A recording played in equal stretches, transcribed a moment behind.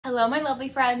Hello, my lovely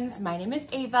friends. My name is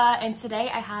Ava, and today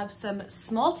I have some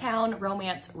small town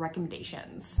romance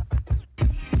recommendations.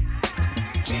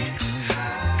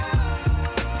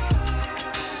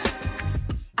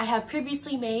 I have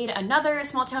previously made another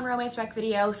small town romance rec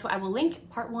video, so I will link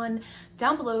part 1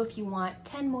 down below if you want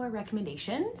 10 more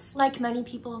recommendations. Like many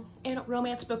people in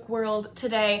romance book world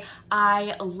today,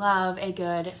 I love a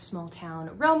good small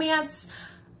town romance,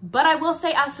 but I will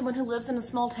say, as someone who lives in a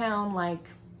small town, like,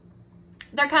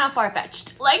 they're kind of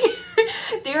far-fetched. Like,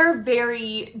 they're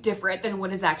very different than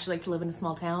what it's actually like to live in a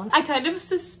small town. I kind of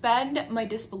suspend my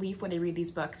disbelief when I read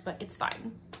these books, but it's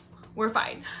fine. We're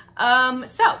fine.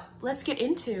 So let's get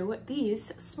into these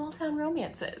small town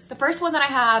romances. The first one that I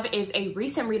have is a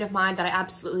recent read of mine that I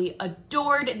absolutely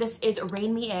adored. This is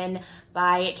Rein Me In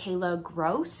by Kayla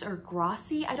Gross or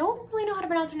Grossi. I don't really know how to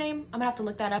pronounce her name. I'm gonna have to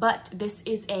look that up. But this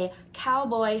is a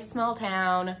cowboy small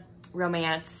town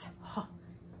romance. Oh,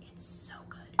 it's so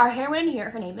good. Our heroine here,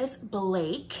 her name is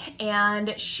Blake,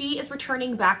 and she is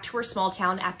returning back to her small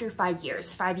town after 5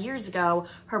 years. 5 years ago,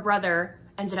 her brother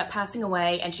ended up passing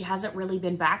away and she hasn't really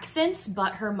been back since,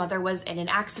 but her mother was in an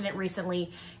accident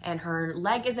recently and her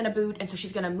leg is in a boot, and so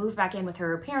she's gonna move back in with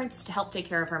her parents to help take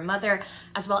care of her mother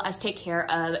as well as take care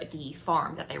of the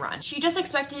farm that they run. She just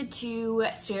expected to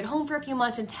stay at home for a few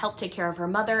months and help take care of her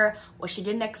mother. What she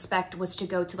didn't expect was to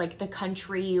go to like the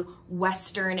country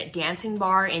western dancing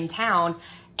bar in town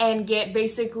and get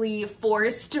basically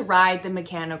forced to ride the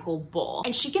mechanical bull.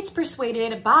 And she gets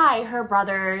persuaded by her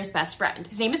brother's best friend.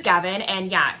 His name is Gavin, and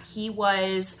yeah, he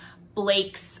was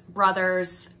Blake's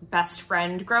brother's best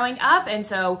friend growing up. And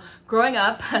so growing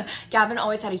up, Gavin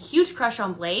always had a huge crush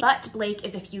on Blake, but Blake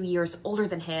is a few years older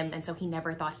than him, and so he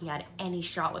never thought he had any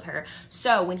shot with her.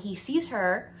 So when he sees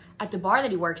her at the bar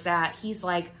that he works at, he's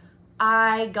like,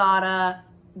 I gotta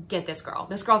get this girl.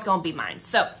 This girl's gonna be mine.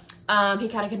 So he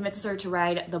kind of convinces her to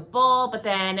ride the bull, but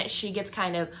then she gets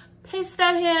kind of pissed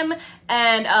at him,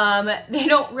 and they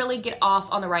don't really get off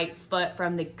on the right foot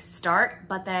from the start,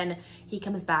 but then he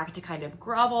comes back to kind of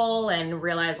grovel and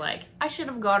realize, like, I should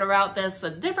have gone about this a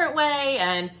different way,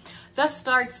 and thus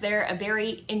starts there a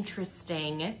very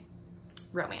interesting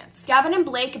romance. Gavin and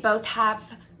Blake both have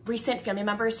recent family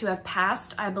members who have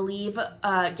passed. I believe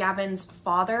Gavin's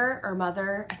father or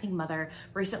mother, I think mother,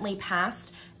 recently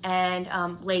passed, and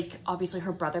Blake, obviously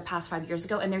her brother passed 5 years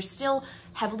ago, and they're still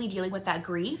heavily dealing with that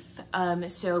grief.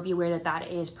 So be aware that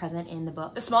that is present in the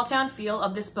book. The small town feel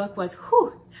of this book was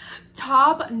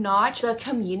top notch. The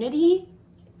community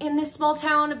in this small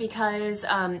town, because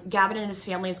Gavin and his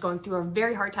family is going through a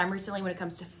very hard time recently when it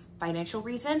comes to financial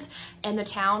reasons, and the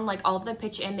town, like, all of them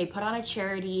pitch in, they put on a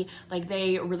charity, like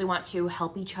they really want to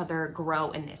help each other grow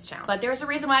in this town. But there's a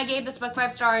reason why I gave this book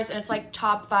 5 stars, and it's like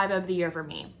top 5 of the year for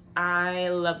me. I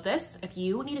love this. If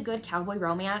you need a good cowboy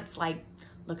romance, like,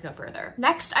 look no further.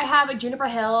 Next, I have Juniper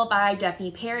Hill by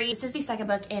Daphne Perry. This is the second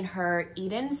book in her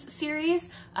Eden's series.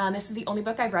 This is the only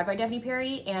book I've read by Daphne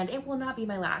Perry, and it will not be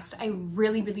my last. I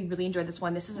really enjoyed this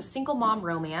one. This is a single mom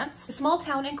romance. The small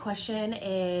town in question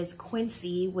is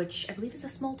Quincy, which I believe is a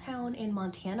small town in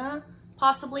Montana,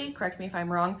 possibly. Correct me if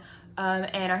I'm wrong.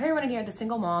 And our heroine in here, the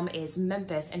single mom, is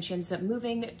Memphis, and she ends up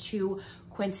moving to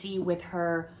Quincy with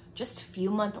her just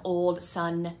few-month-old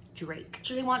son, Drake.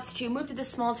 She really wants to move to this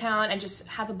small town and just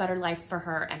have a better life for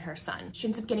her and her son. She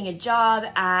ends up getting a job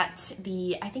at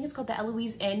the, I think it's called the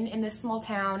Eloise Inn in this small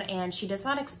town, and she does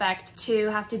not expect to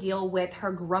have to deal with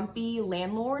her grumpy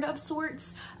landlord of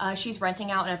sorts. She's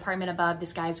renting out an apartment above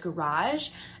this guy's garage,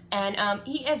 and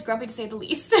he is grumpy to say the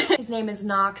least. His name is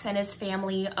Knox, and his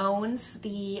family owns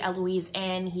the Eloise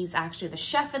Inn. He's actually the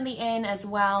chef in the inn as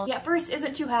well. He at first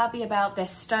isn't too happy about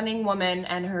this stunning woman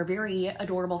and her very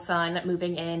adorable son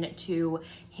moving in to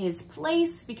his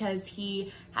place because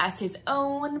he has his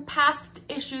own past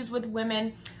issues with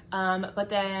women. But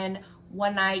then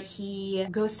one night he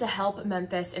goes to help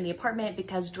Memphis in the apartment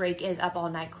because Drake is up all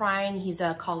night crying. He's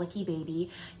a colicky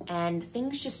baby, and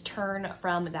things just turn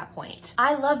from that point.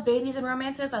 I love babies and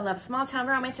romances. I love small town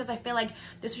romances. I feel like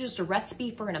this was just a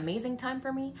recipe for an amazing time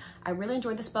for me. I really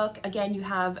enjoyed this book. Again, you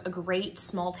have a great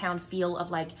small town feel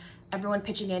of like everyone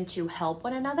pitching in to help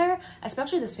one another,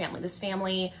 especially this family. This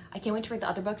family, I can't wait to read the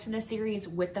other books in this series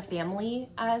with the family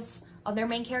as their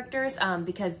main characters,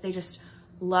 because they just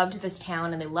loved this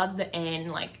town and they loved the inn.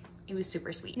 Like, it was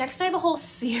super sweet. Next, I have a whole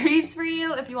series for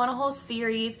you. If you want a whole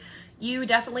series, you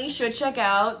definitely should check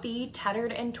out the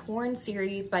Tattered and Torn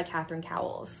series by Catherine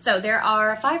Cowles. So there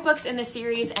are 5 books in this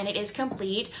series, and it is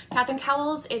complete. Catherine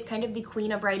Cowles is kind of the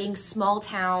queen of writing small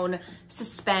town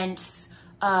suspense,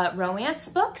 romance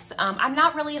books. I'm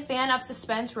not really a fan of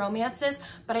suspense romances,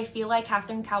 but I feel like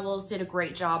Catherine Cowles did a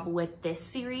great job with this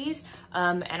series.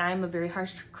 And I'm a very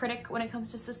harsh critic when it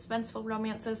comes to suspenseful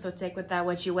romances, so take with that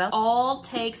what you will. All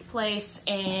takes place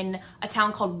in a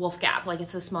town called Wolf Gap. Like,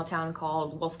 it's a small town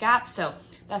called Wolf Gap, so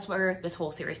that's where this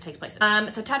whole series takes place.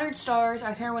 So Tattered Stars,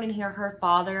 our heroine in here, her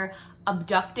father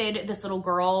abducted this little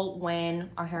girl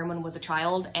when our heroine was a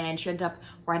child, and she ended up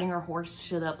riding her horse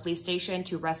to the police station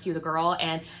to rescue the girl.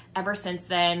 And ever since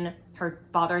then, her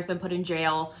father has been put in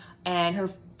jail and her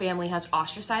family has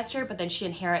ostracized her, but then she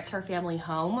inherits her family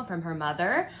home from her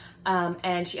mother.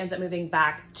 And she ends up moving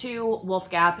back to Wolf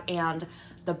Gap, and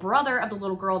the brother of the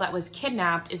little girl that was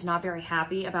kidnapped is not very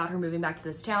happy about her moving back to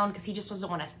this town because he just doesn't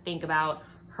want to think about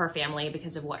her family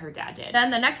because of what her dad did. Then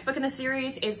the next book in the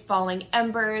series is Falling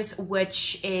Embers,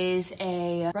 which is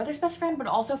a brother's best friend, but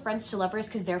also friends to lovers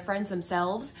because they're friends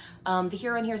themselves. The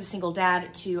hero in here is a single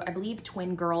dad to, I believe,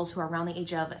 twin girls who are around the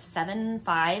age of 7,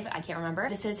 5, I can't remember.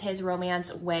 This is his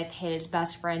romance with his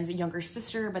best friend's younger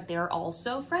sister, but they're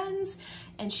also friends,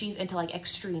 and she's into like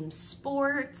extreme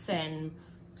sports and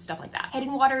stuff like that.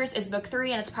 Hidden Waters is book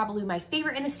 3, and it's probably my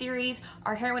favorite in the series.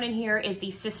 Our heroine in here is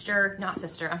the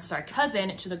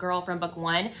cousin to the girl from book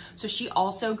 1. So she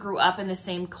also grew up in the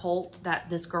same cult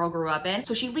that this girl grew up in.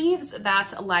 So she leaves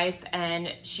that life and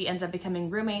she ends up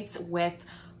becoming roommates with,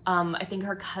 I think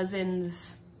her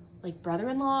cousin's like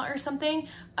brother-in-law or something.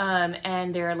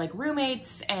 And they're like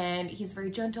roommates, and he's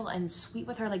very gentle and sweet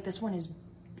with her. Like, this one is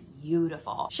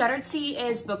beautiful. Shattered Sea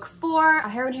is book 4. Our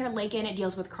heroine here, Lakin,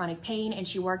 deals with chronic pain, and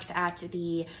she works at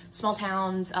the small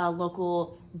town's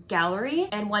local gallery.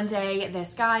 And one day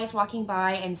this guy is walking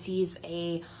by and sees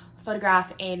a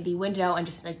photograph in the window and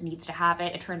just like needs to have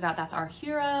it. It turns out that's our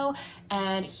hero,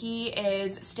 and he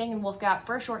is staying in Wolf Gap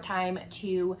for a short time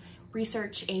to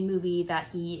research a movie that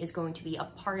he is going to be a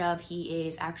part of. He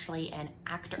is actually an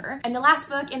actor. And the last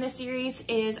book in this series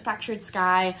is Fractured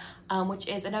Sky, which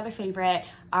is another favorite.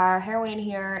 Our heroine in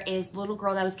here is the little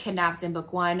girl that was kidnapped in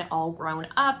book 1, all grown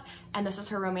up. And this is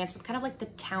her romance with kind of like the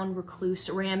town recluse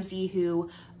Ramsey, who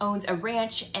owns a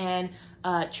ranch and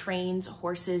trains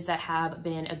horses that have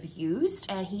been abused.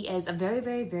 And he is a very,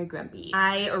 very, very grumpy.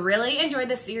 I really enjoyed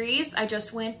this series. I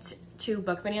just went to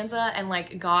Book Bonanza and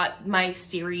like got my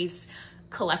series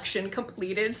collection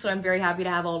completed, so I'm very happy to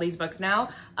have all these books now.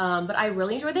 But I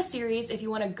really enjoyed this series. If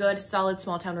you want a good solid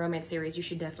small town romance series, you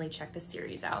should definitely check this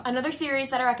series out. Another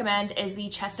series that I recommend is the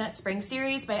Chestnut Springs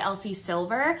series by Elsie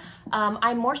Silver.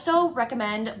 I more so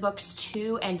recommend books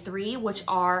 2 and 3, which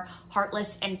are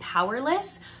Heartless and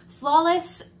Powerless.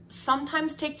 Flawless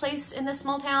sometimes take place in this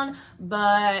small town,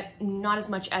 but not as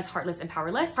much as Heartless and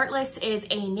Powerless. Heartless is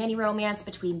a nanny romance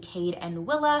between Cade and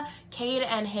Willa. Cade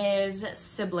and his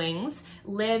siblings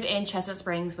live in Chestnut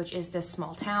Springs, which is this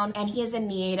small town, and he is in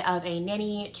need of a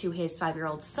nanny to his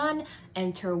 5-year-old son.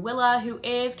 Enter Willa, who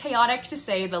is chaotic to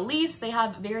say the least. They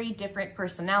have very different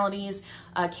personalities.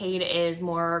 Cade is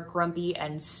more grumpy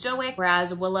and stoic,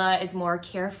 whereas Willa is more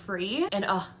carefree. And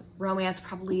romance,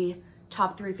 probably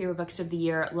top 3 favorite books of the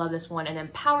year. Love this one. And then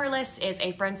Powerless is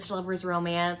a friends to lovers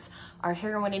romance. Our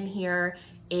heroine in here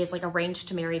is like arranged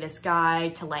to marry this guy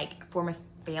to like form a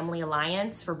family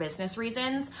alliance for business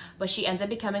reasons, but she ends up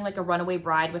becoming like a runaway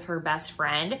bride with her best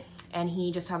friend, and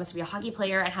he just happens to be a hockey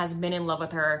player and has been in love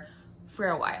with her for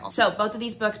a while. So both of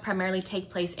these books primarily take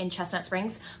place in Chestnut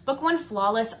Springs. Book 1,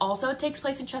 Flawless, also takes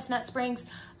place in Chestnut Springs,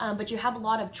 but you have a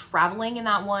lot of traveling in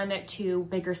that one to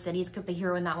bigger cities because the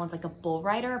hero in that one's like a bull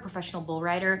rider, a professional bull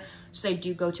rider. So they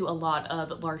do go to a lot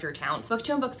of larger towns. Book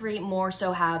 2 and book 3 more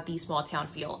so have the small town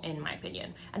feel, in my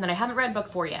opinion. And then I haven't read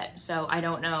book 4 yet, so I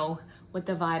don't know what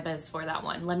the vibe is for that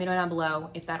one. Let me know down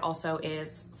below if that also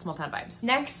is small town vibes.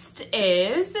 Next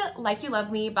is Like You Love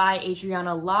Me by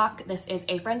Adriana Locke. This is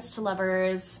a friends to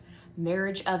lovers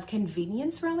marriage of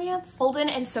convenience romance. Holden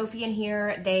and Sophie in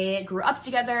here, they grew up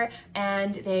together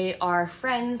and they are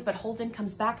friends, but Holden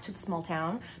comes back to the small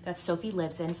town that Sophie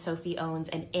lives in. Sophie owns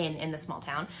an inn in the small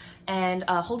town, and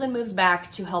Holden moves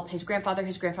back to help his grandfather.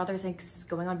 His grandfather is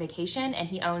going on vacation, and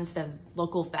he owns the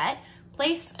local vet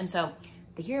place, and so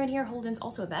the hero in here, Holden's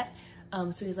also a vet.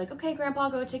 So he's like, okay, grandpa,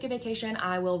 go take a vacation.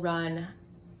 I will run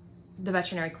the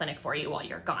veterinary clinic for you while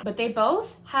you're gone. But they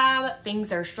both have things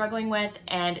they're struggling with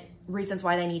and reasons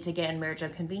why they need to get in marriage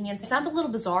of convenience. It sounds a little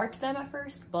bizarre to them at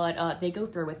first, but they go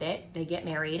through with it. They get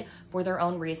married for their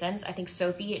own reasons. I think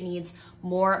Sophie needs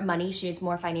more money. She needs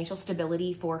more financial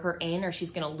stability for her inn, or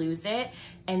she's gonna lose it.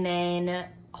 And then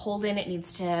Holden, it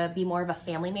needs to be more of a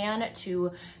family man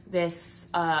to this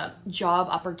job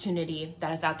opportunity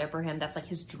that is out there for him that's like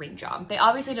his dream job. They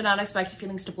obviously did not expect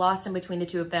feelings to blossom between the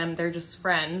two of them. They're just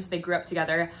friends. They grew up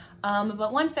together.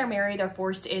 But once they're married, they're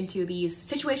forced into these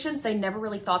situations they never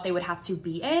really thought they would have to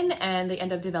be in, and they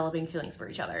end up developing feelings for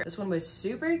each other. This one was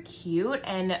super cute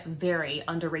and very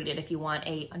underrated if you want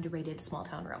a underrated small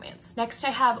town romance. Next, I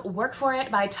have Work For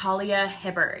It by Talia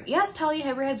Hibbert. Yes, Talia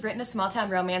Hibbert has written a small town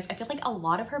romance. I feel like a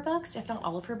lot of her books, if not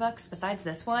all of her books, besides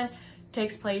this one,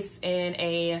 takes place in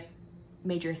a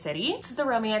major city. This is the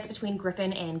romance between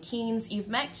Griffin and Keynes. You've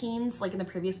met Keynes like in the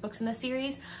previous books in the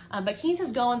series, but Keynes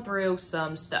is going through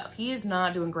some stuff. He is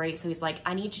not doing great, so he's like,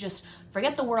 I need to just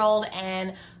forget the world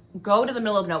and go to the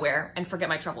middle of nowhere and forget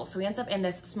my troubles. So he ends up in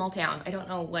this small town. I don't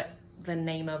know what the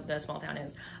name of the small town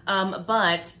is,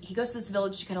 but he goes to this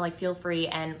village to kind of like feel free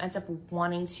and ends up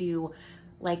wanting to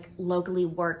like locally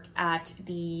work at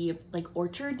the like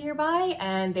orchard nearby,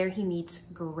 and there he meets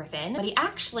Griffin. But he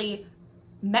actually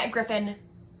met Griffin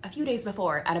a few days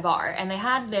before at a bar, and they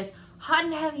had this hot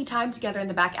and heavy time together in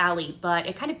the back alley, but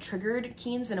it kind of triggered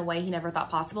Keynes in a way he never thought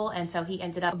possible, and so he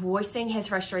ended up voicing his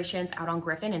frustrations out on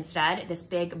Griffin instead, this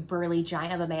big burly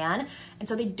giant of a man. And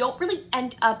so they don't really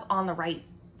end up on the right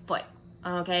foot,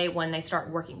 okay, when they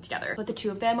start working together. But the two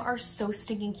of them are so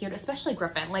stinking cute, especially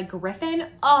Griffin. Like Griffin,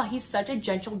 oh, he's such a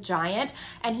gentle giant,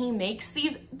 and he makes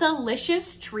these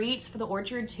delicious treats for the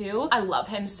orchard too. I love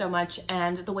him so much,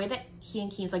 and the way that he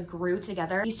and Keynes like grew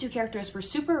together. These two characters were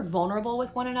super vulnerable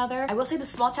with one another. I will say the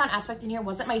small town aspect in here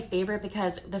wasn't my favorite,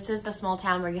 because this is the small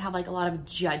town where you have like a lot of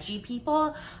judgy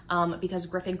people, because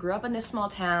Griffin grew up in this small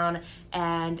town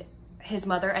and his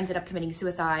mother ended up committing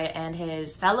suicide, and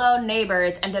his fellow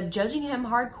neighbors end up judging him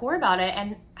hardcore about it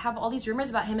and have all these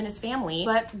rumors about him and his family.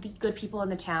 But the good people in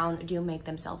the town do make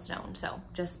themselves known, so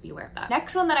just be aware of that.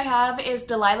 Next one that I have is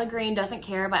Delilah Green Doesn't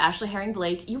Care by Ashley Herring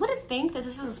Blake. You wouldn't think that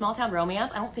this is a small town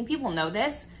romance. I don't think people know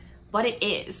this, but it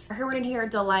is. Our heroine here,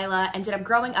 Delilah, ended up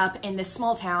growing up in this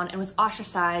small town and was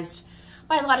ostracized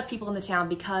by a lot of people in the town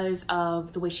because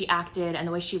of the way she acted and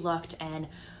the way she looked and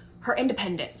her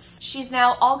independence. She's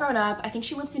now all grown up. I think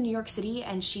she lives in New York City,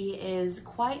 and she is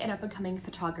quite an up-and-coming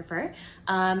photographer.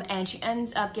 And she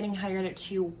ends up getting hired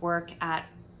to work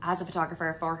as a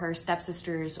photographer for her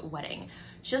stepsister's wedding.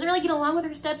 She doesn't really get along with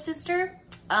her stepsister,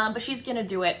 but she's gonna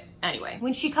do it anyway.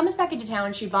 When she comes back into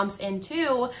town, she bumps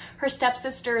into her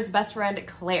stepsister's best friend,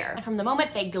 Claire. And from the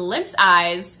moment they glimpse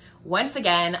eyes, once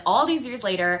again, all these years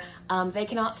later, they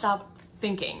cannot stop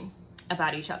thinking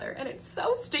about each other, and it's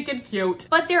so stinking cute.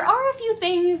 But there are a few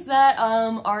things that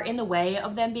are in the way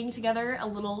of them being together,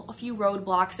 a few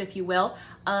roadblocks, if you will.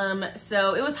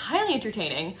 So it was highly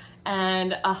entertaining,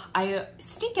 and I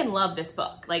stinking love this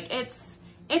book. Like it's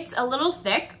a little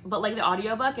thick, but like the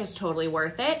audiobook is totally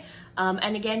worth it.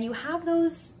 And again, you have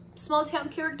those small town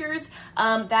characters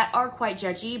that are quite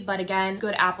judgy, but again,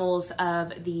 good apples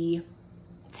of the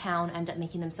town end up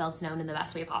making themselves known in the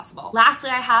best way possible. Lastly,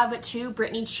 I have two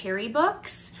Brittany Cherry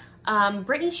books.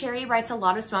 Brittany Cherry writes a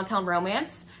lot of small town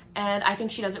romance, and I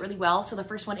think she does it really well. So the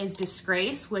first one is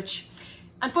Disgrace, which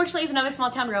unfortunately is another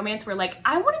small town romance where like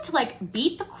I wanted to like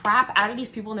beat the crap out of these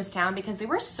people in this town because they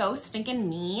were so stinking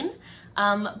mean.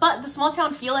 But the small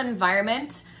town feel and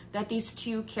environment that these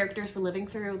two characters were living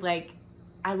through, like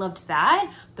I loved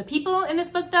that. The people in this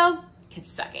book though, could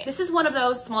suck it. This is one of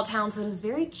those small towns that is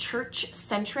very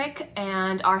church-centric,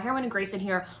 and our heroine Grayson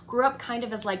here grew up kind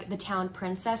of as like the town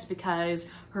princess because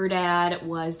her dad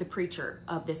was the preacher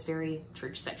of this very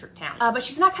church-centric town. But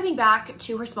she's not coming back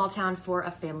to her small town for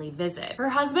a family visit. Her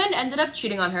husband ended up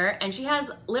cheating on her, and she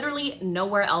has literally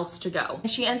nowhere else to go.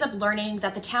 And she ends up learning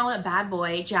that the town bad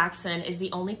boy, Jackson, is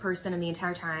the only person in the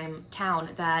entire town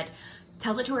that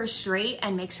tells it to her straight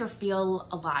and makes her feel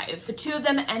alive. The two of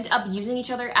them end up using each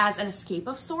other as an escape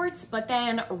of sorts, but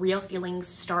then real feelings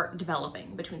start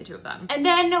developing between the two of them. And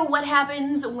then what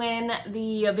happens when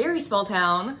the very small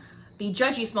town, the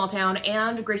judgy small town,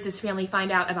 and Grace's family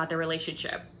find out about their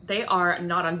relationship? They are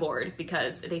not on board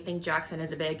because they think Jackson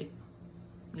is a big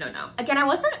no. Again, I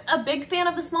wasn't a big fan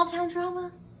of the small town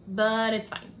drama, but it's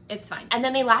fine. It's fine. And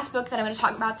then the last book that I'm going to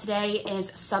talk about today is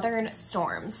Southern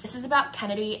Storms. This is about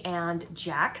Kennedy and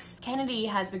Jax. Kennedy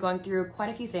has been going through quite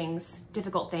a few things,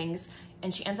 difficult things,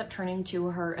 and she ends up turning to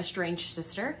her estranged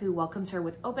sister, who welcomes her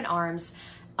with open arms.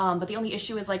 But the only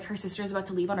issue is like her sister is about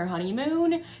to leave on her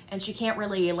honeymoon, and she can't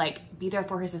really like be there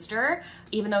for his sister,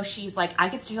 even though she's like, I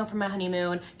could stay home for my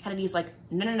honeymoon. Kennedy's like,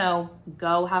 no, no, no,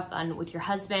 go have fun with your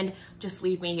husband. Just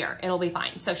leave me here. It'll be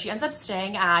fine. So she ends up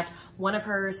staying at one of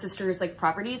her sister's like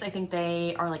properties. I think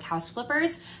they are like house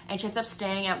flippers. And she ends up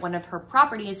staying at one of her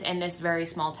properties in this very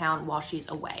small town while she's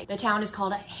away. The town is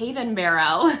called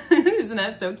Havenbarrow. Isn't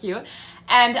that so cute?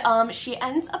 And she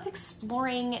ends up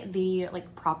exploring the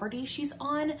like property she's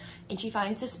on, and she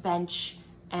finds this bench,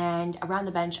 and around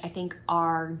the bench I think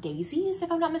are daisies,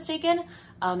 if I'm not mistaken.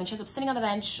 And she ends up sitting on the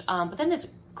bench, but then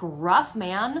this gruff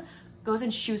man goes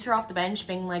and shoots her off the bench,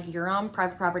 being like, you're on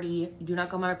private property, do not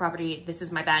go on my property, this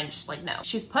is my bench. Like, no.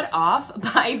 She's put off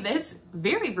by this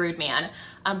very rude man,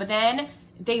 but then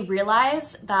they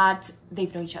realize that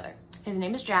they've known each other. His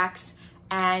name is Jax.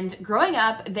 And growing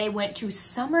up, they went to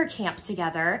summer camp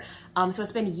together. So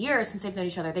it's been years since they've known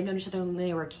each other. They've known each other when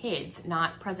they were kids,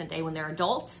 not present day when they're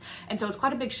adults. And so it's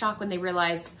quite a big shock when they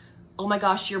realize, oh my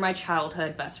gosh, you're my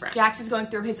childhood best friend. Jax is going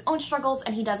through his own struggles,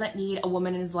 and he doesn't need a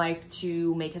woman in his life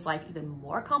to make his life even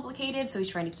more complicated, so he's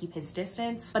trying to keep his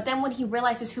distance. But then when he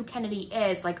realizes who Kennedy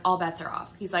is, like, all bets are off.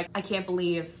 He's like, I can't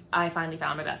believe I finally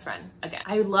found my best friend again.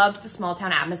 I loved the small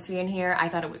town atmosphere in here. I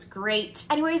thought it was great.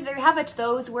 Anyways, there you have it.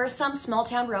 Those were some small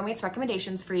town romance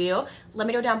recommendations for you. Let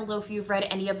me know down below if you've read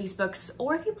any of these books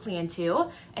or if you plan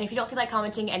to. And if you don't feel like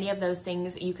commenting any of those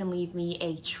things, you can leave me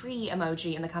a tree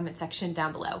emoji in the comment section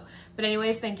down below. But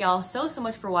anyways, thank y'all so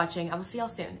much for watching. I will see y'all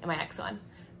soon in my next one.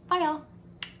 Bye y'all.